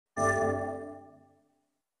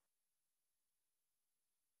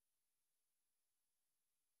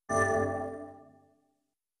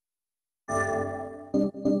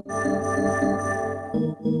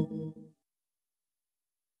The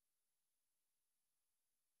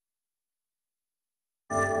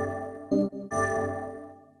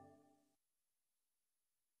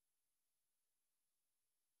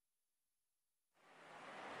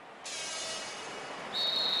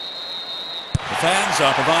fans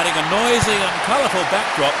are providing a noisy and colourful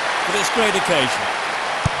backdrop for this great occasion.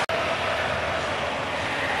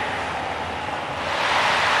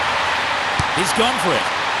 He's gone for it.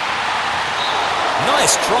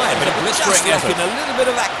 Nice try, but it was just lacking a little bit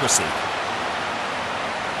of accuracy.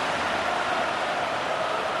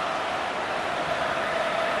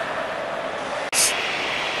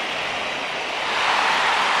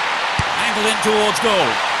 Angled in towards goal.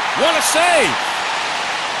 What a save!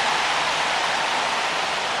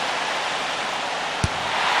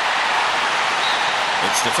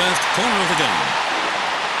 It's the first corner of the game.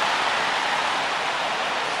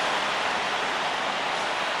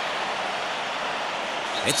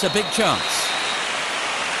 It's a big chance.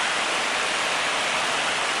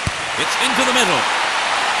 It's into the middle.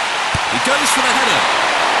 He goes for the header.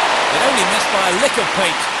 It only missed by a lick of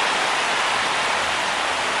paint.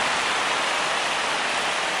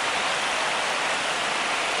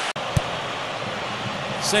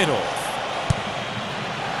 Sedorf.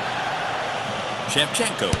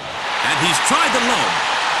 Shevchenko. And he's tried the lob.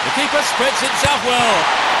 The keeper spreads himself well.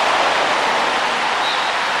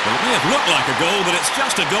 Well, it may have looked like a goal, but it's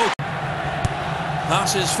just a goal.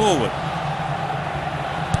 Passes forward.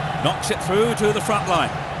 Knocks it through to the front line.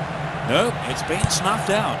 No, it's been snuffed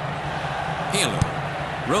out. Pirlo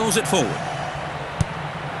rolls it forward.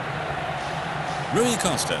 Rui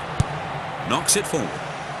Costa knocks it forward.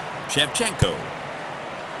 Shevchenko.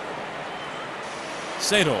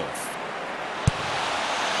 Sedorf.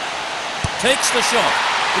 Takes the shot.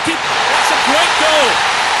 The keeper. That's a great goal.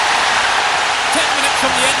 10 minutes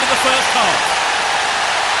from the end of the first half.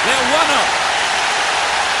 They're 1-up.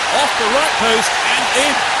 Off the right post and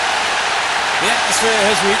in. The atmosphere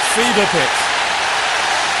has reached fever pitch.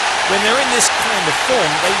 When they're in this kind of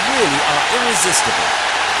form, they really are irresistible.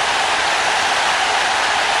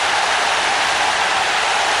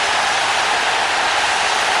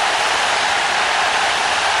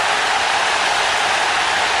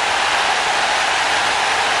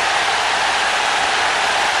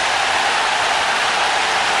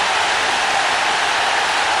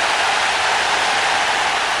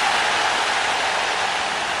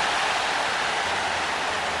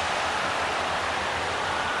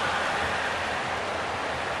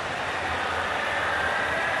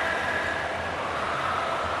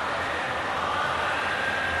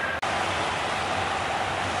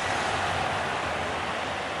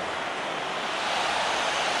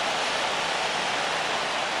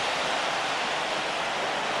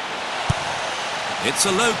 It's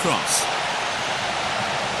a low cross.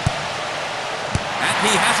 And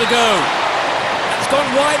he has a go. It's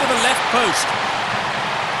gone wide of the left post.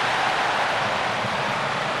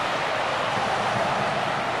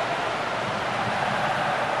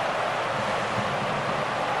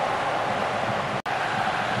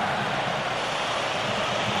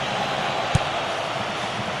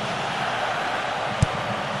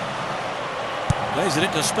 Plays it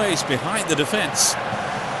into space behind the defence.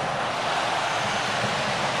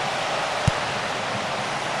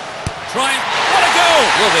 Trying, what a goal!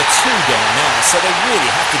 Well, they're 2 down now, so they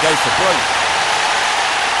really have to go for broke.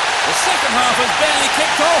 The second half has barely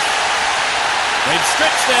kicked off. They've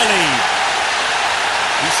stretched their lead.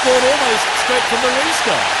 He scored almost straight from the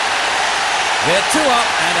restart. They're 2-up,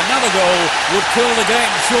 and another goal would kill the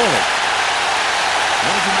game, surely.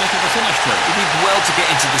 What did you make of the finish, Joe? He did well to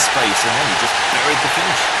get into the space, and then he just buried the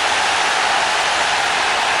finish.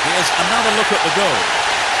 Here's another look at the goal.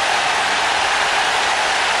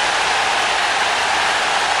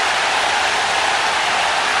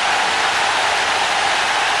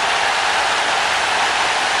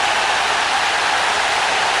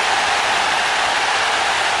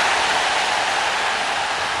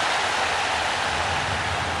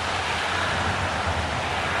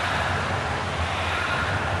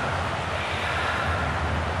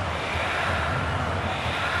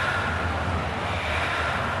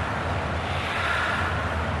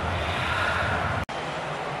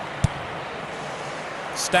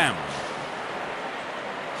 Stam.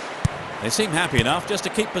 They seem happy enough just to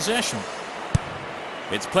keep possession.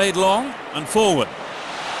 It's played long and forward.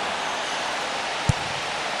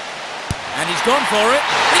 And he's gone for it.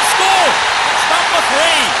 He scored! It's number 3.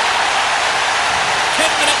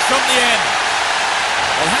 10 minutes from the end.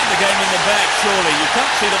 They'll have the game in the bag, surely. You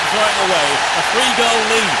can't see them throwing away a 3-goal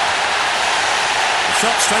lead. The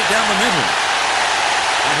shot straight down the middle.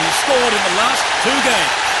 and he's scored in the last 2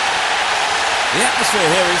 games. The atmosphere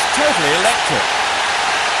here is totally electric.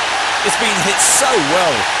 It's been hit so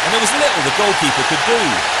well, and there was little the goalkeeper could do.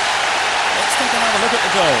 Let's take another look at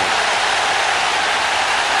the goal.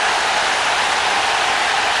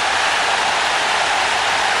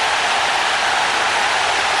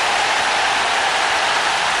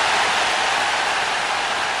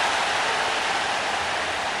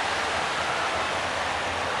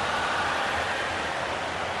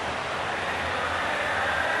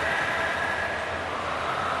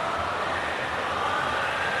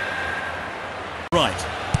 Right.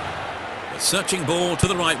 A searching ball to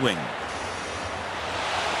the right wing.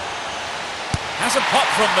 Has a pop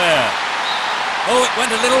from there. Oh, it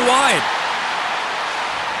went a little wide.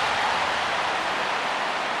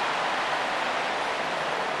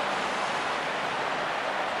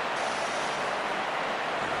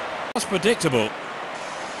 That's predictable.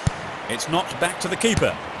 It's knocked back to the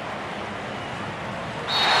keeper.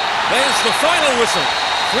 There's the final whistle.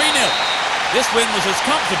 3-0. This win was as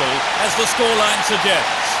comfortable as the scoreline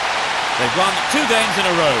suggests. They've won 2 games in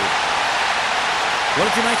a row.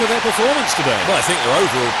 What did you make of their performance today? Well, I think their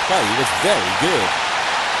overall play was very good.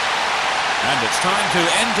 And it's time to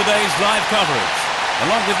end today's live coverage.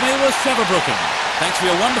 Along with me was Trevor Brookham. Thanks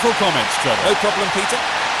for your wonderful comments, Trevor. No problem, Peter.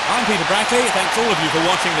 I'm Peter Brackley. Thanks all of you for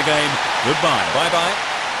watching the game. Goodbye.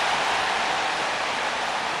 Bye-bye.